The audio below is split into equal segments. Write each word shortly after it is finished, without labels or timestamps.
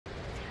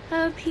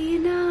अभी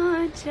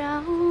ना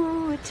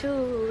जाओ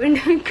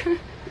छोड़कर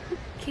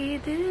कि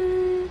दिल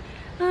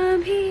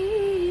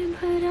अभी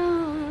भरा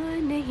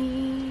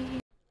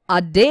नहीं.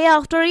 A day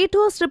after it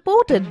was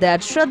reported that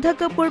Shraddha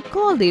Kapoor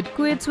called it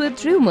quits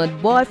with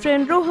rumored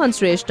boyfriend Rohan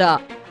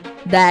Shraddha,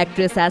 the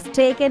actress has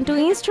taken to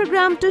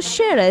Instagram to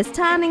share a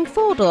stunning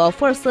photo of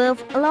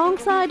herself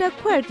alongside a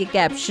quirky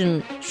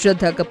caption.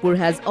 Shraddha Kapoor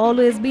has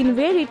always been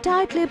very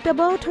tight-lipped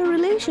about her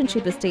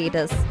relationship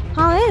status.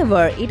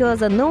 However, it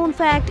was a known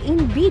fact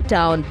in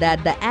B-Town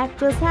that the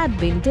actress had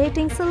been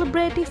dating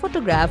celebrity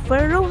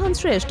photographer Rohan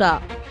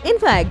Shraddha. In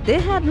fact, they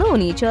had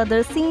known each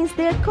other since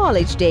their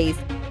college days,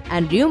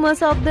 and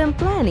rumors of them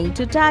planning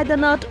to tie the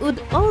knot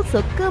would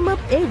also come up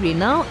every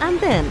now and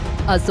then.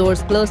 A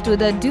source close to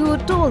the duo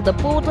told the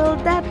portal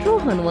that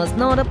Rohan was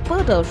not a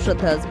part of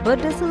Shraddha's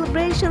birthday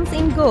celebrations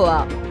in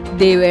Goa.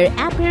 They were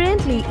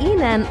apparently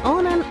in an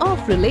on and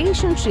off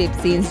relationship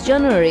since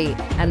January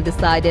and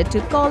decided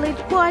to call it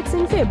quits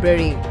in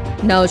February.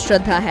 Now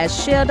Shraddha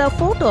has shared a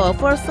photo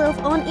of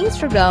herself on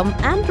Instagram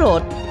and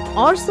wrote,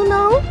 "Also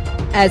now?"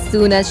 As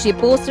soon as she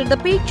posted the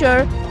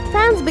picture,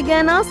 fans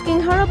began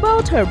asking her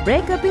about her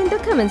breakup in the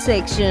comment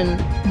section.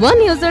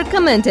 One user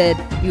commented,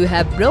 "You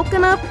have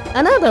broken up."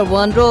 Another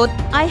one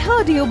wrote, "I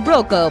heard you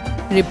broke up."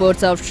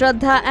 Reports of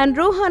Shraddha and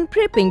Rohan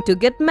prepping to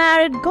get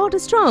married got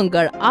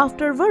stronger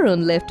after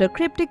Varun left a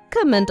cryptic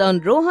comment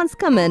on Rohan's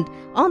comment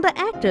on the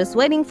actor's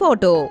wedding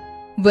photo.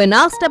 When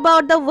asked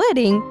about the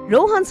wedding,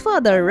 Rohan's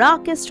father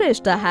Rakesh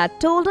Shraddha had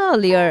told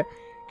earlier,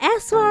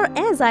 "As far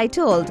as I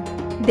told,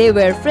 they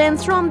were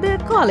friends from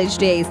their college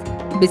days.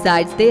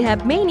 Besides, they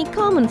have many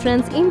common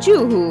friends in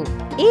Juhu.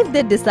 If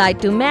they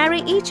decide to marry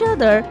each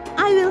other,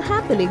 I will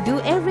happily do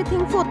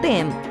everything for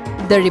them."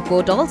 The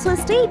report also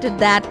stated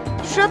that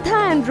Shraddha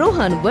and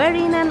Rohan were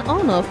in an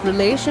on-off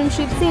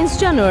relationship since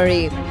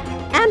January,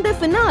 and they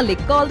finally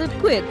called it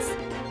quits.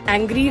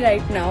 Angry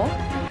right now,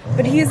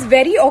 but he is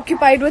very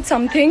occupied with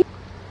something.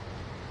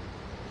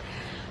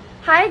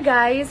 Hi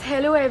guys,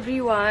 hello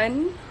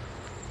everyone.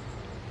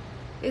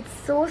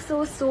 It's so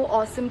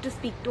awesome to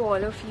speak to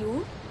all of you.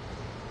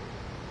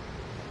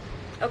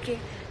 Okay,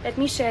 let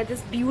me share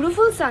this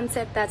beautiful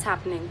sunset that's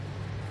happening.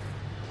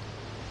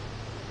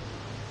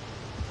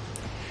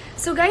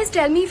 So guys,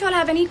 tell me if y'all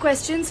have any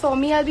questions for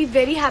me. I'll be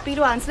very happy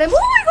to answer them.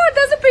 Oh my god,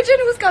 there's a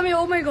pigeon who's coming.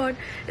 Oh my god,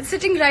 it's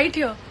sitting right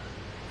here.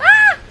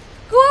 Ah!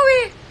 Go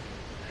away!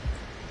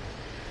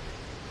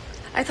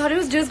 I thought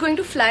it was just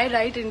going to fly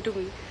right into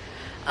me.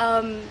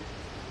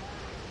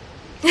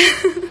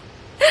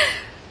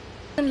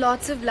 And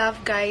lots of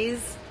love,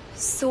 guys.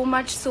 So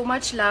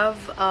much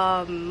love,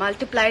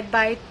 multiplied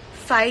by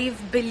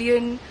 5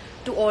 billion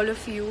to all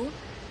of you.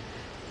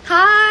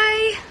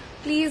 Hi!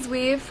 Please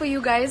wave for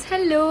you guys.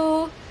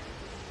 Hello!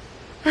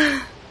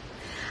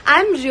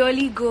 I'm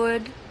really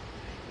good.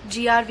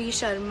 GRV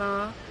Sharma.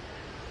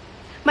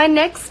 My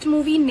next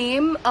movie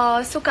name,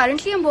 so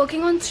currently I'm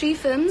working on 3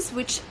 films,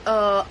 which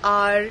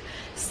are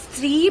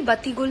Sri,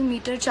 Batigul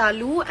Meter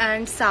Chalu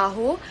and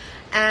Saho,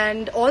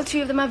 and all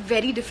 3 of them are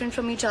very different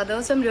from each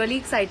other, so I'm really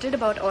excited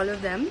about all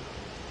of them.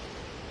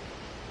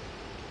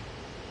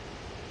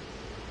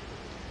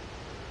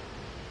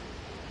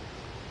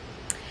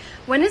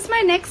 When is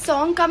my next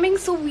song coming?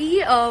 So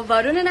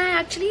Varun and I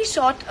actually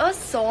shot a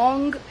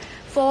song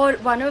for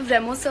one of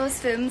Remo sir's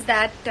films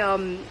that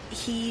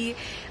he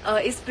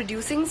is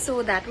producing,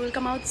 so that will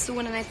come out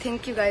soon, and I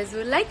think you guys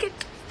will like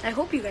it. I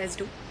hope you guys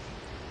do.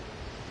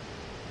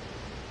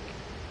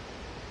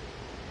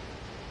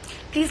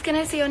 Please, can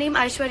I say your name?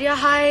 Aishwarya,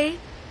 hi.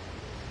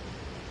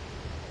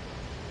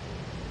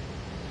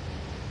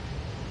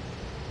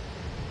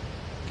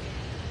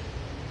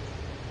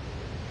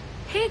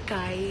 Hey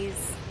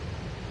guys.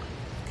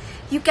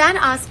 You can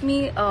ask me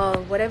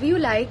whatever you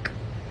like.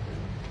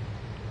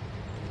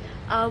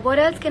 What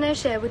else can I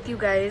share with you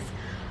guys?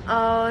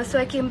 So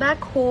I came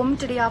back home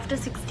today after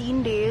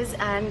 16 days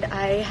and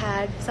I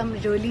had some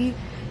really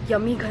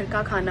yummy ghar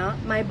ka khana.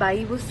 My bai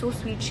was so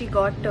sweet. She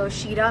got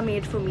sheera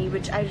made for me,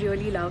 which I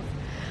really love.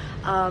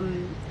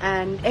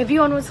 And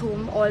everyone was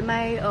home. All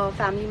my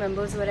family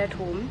members are at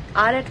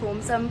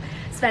home, so I'm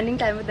spending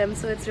time with them,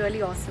 so it's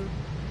really awesome.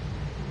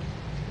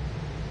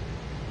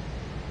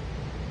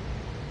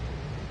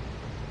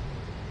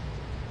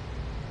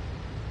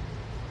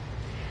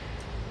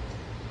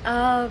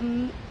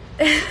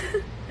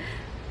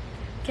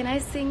 Can I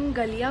sing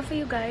Galiya for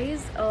you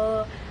guys?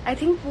 I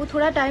think वो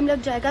थोड़ा time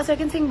लग जाएगा, so I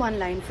can sing one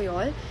line for you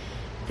all.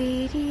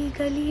 तेरी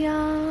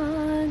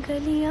गलियां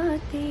गलियां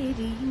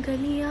तेरी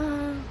गलियां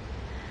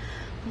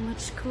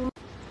मुझको.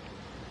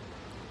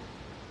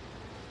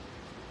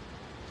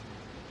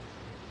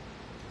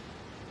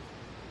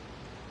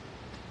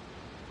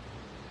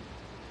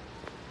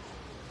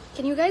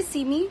 Can you guys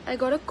see me? I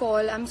got a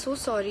call. I'm so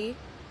sorry.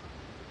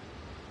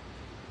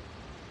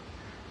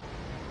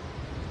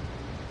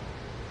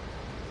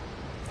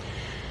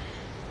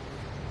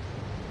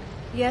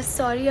 Yes,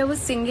 sorry, I was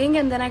singing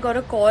and then I got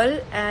a call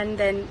and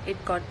then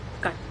it got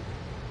cut.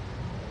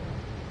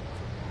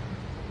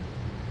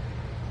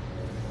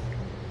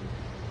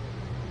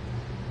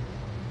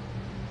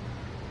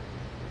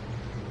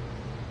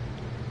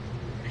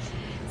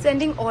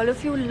 Sending all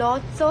of you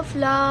lots of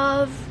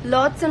love,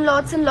 lots and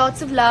lots and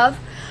lots of love.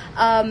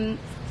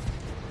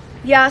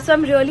 Yeah, so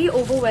I'm really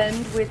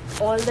overwhelmed with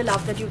all the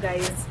love that you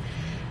guys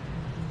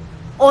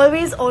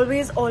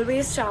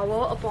always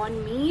shower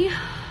upon me.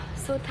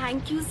 So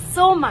thank you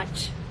so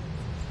much.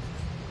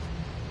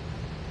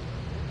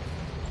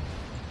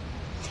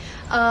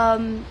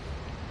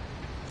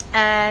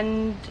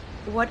 And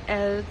what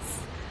else?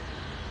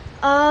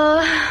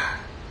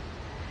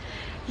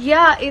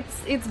 Yeah,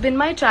 it's been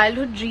my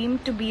childhood dream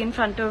to be in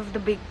front of the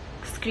big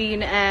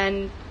screen,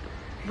 and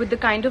with the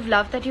kind of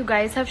love that you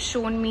guys have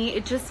shown me,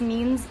 it just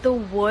means the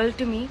world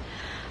to me.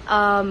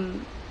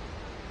 And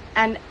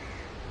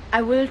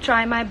I will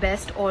try my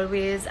best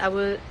always. I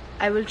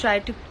will try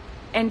to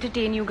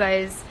entertain you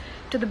guys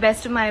to the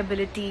best of my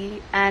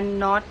ability and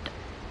not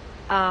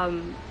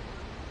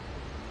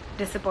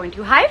disappoint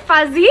you. Hi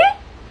Fuzzy!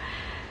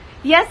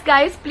 Yes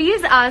guys,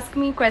 please ask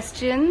me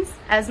questions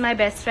as my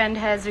best friend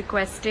has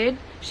requested.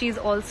 She's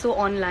also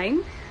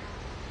online.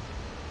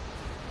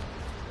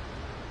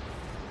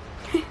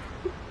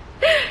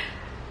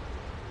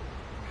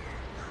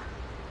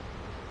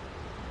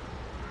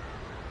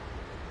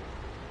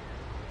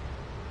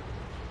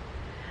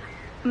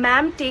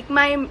 Ma'am, take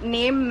my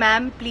name,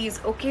 ma'am,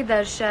 please. Okay,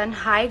 Darshan.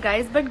 Hi,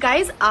 guys. But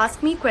guys,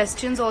 ask me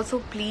questions also,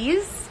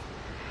 please.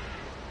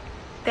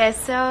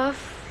 Tessa,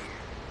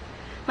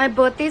 my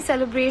birthday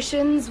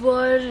celebrations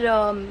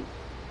were,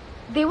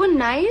 they were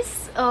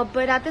nice,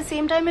 but at the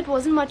same time, it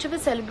wasn't much of a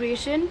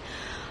celebration.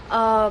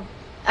 I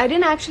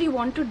didn't actually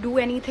want to do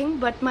anything,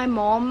 but my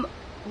mom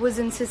was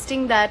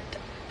insisting that,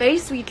 very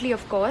sweetly,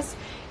 of course,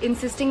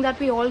 insisting that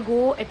we all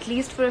go at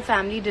least for a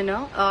family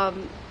dinner.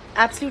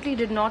 Absolutely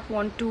did not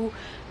want to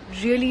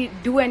really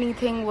do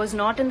anything, was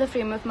not in the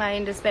frame of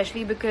mind,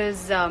 especially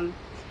because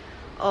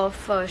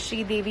of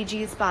Shri Devi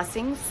ji's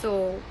passing.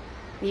 So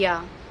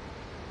yeah.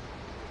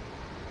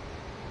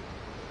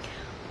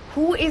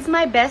 Who is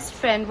my best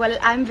friend? Well,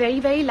 I'm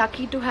very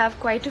lucky to have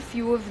quite a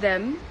few of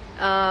them.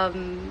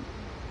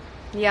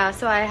 Yeah,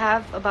 so I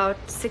have about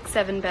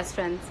 6-7 best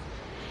friends.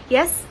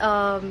 Yes,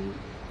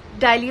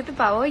 Dilute the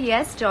Power.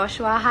 Yes,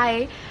 Joshua.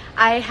 Hi.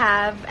 I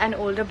have an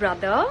older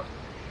brother.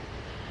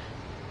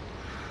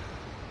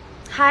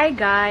 Hi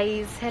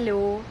guys,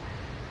 hello.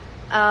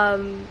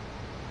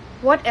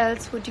 What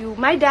else would you...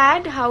 My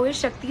dad, how is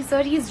Shakti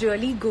sir? He's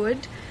really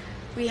good.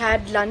 We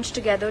had lunch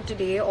together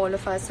today, all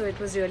of us, so it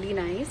was really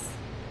nice.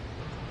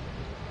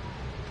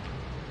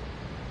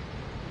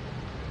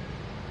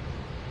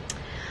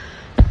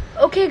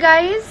 Okay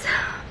guys,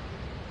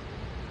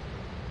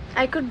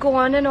 I could go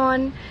on and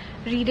on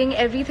reading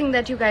everything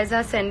that you guys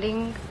are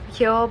sending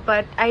here,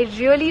 but I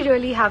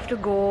really have to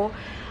go.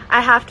 I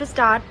have to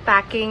start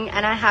packing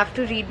and I have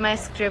to read my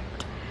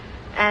script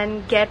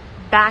and get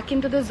back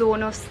into the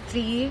zone of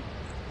 3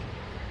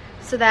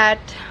 so that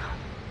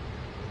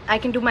I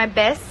can do my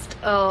best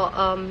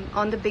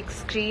on the big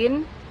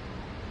screen.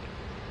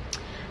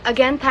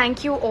 Again,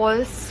 thank you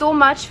all so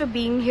much for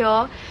being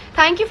here.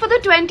 Thank you for the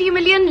 20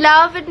 million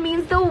love. It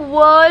means the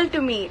world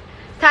to me.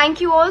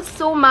 Thank you all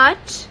so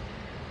much.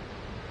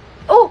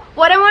 Oh,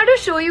 what I wanted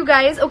to show you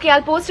guys, okay,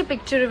 I'll post a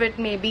picture of it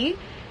maybe,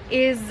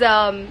 is...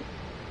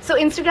 So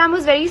Instagram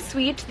was very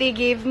sweet. They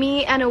gave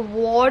me an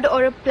award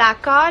or a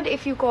placard,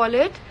 if you call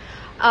it,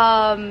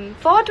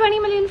 for 20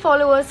 million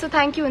followers. So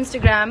thank you,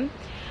 Instagram.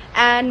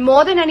 And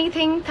more than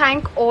anything,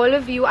 thank all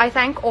of you. I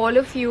thank all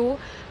of you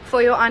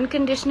for your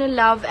unconditional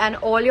love and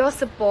all your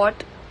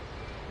support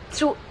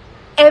through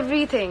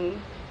everything.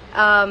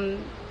 I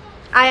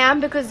am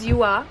because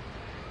you are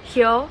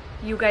here.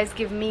 You guys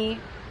give me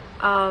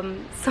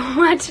so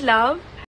much love.